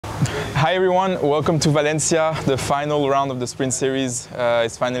Hi everyone, welcome to Valencia. The final round of the sprint series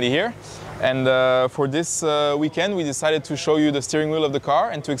is finally here. And for this weekend we decided to show you the steering wheel of the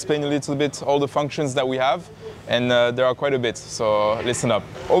car and to explain a little bit all the functions that we have. And there are quite a bit, so listen up.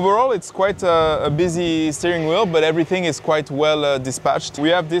 Overall it's quite a busy steering wheel, but everything is quite well dispatched. We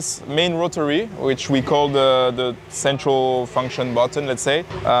have this main rotary, which we call the central function button, let's say.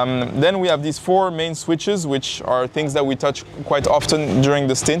 Then we have these four main switches, which are things that we touch quite often during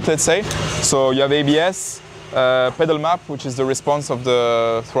the stint, let's say. So you have ABS, pedal map, which is the response of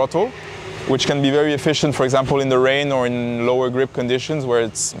the throttle, which can be very efficient, for example, in the rain or in lower grip conditions where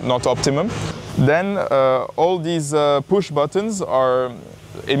it's not optimum. Then all these push buttons are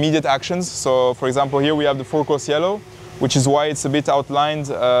immediate actions. So, for example, here we have the forecourse yellow, which is why it's a bit outlined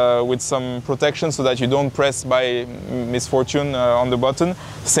with some protection so that you don't press by misfortune on the button.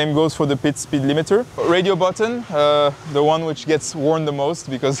 Same goes for the pit speed limiter. Radio button, the one which gets worn the most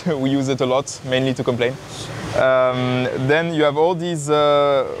because we use it a lot, mainly to complain. Then you have all these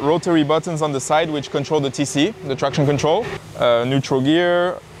rotary buttons on the side which control the TC, the traction control, neutral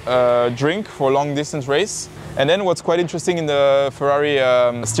gear, drink for long distance race. And then what's quite interesting in the Ferrari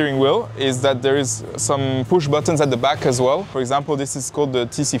steering wheel is that there is some push buttons at the back as well. For example, this is called the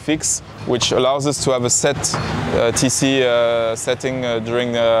TC fix, which allows us to have a set TC setting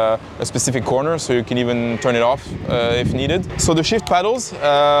during a specific corner, so you can even turn it off if needed. So the shift paddles,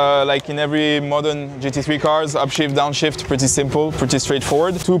 like in every modern GT3 cars, upshift, downshift, pretty simple, pretty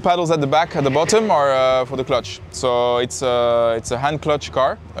straightforward. Two paddles at the back, at the bottom, are for the clutch. So it's a hand clutch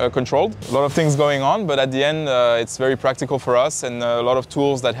car, controlled. A lot of things going on, but at the end it's very practical for us, and a lot of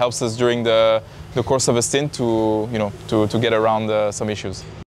tools that helps us during the course of a stint to get around some issues.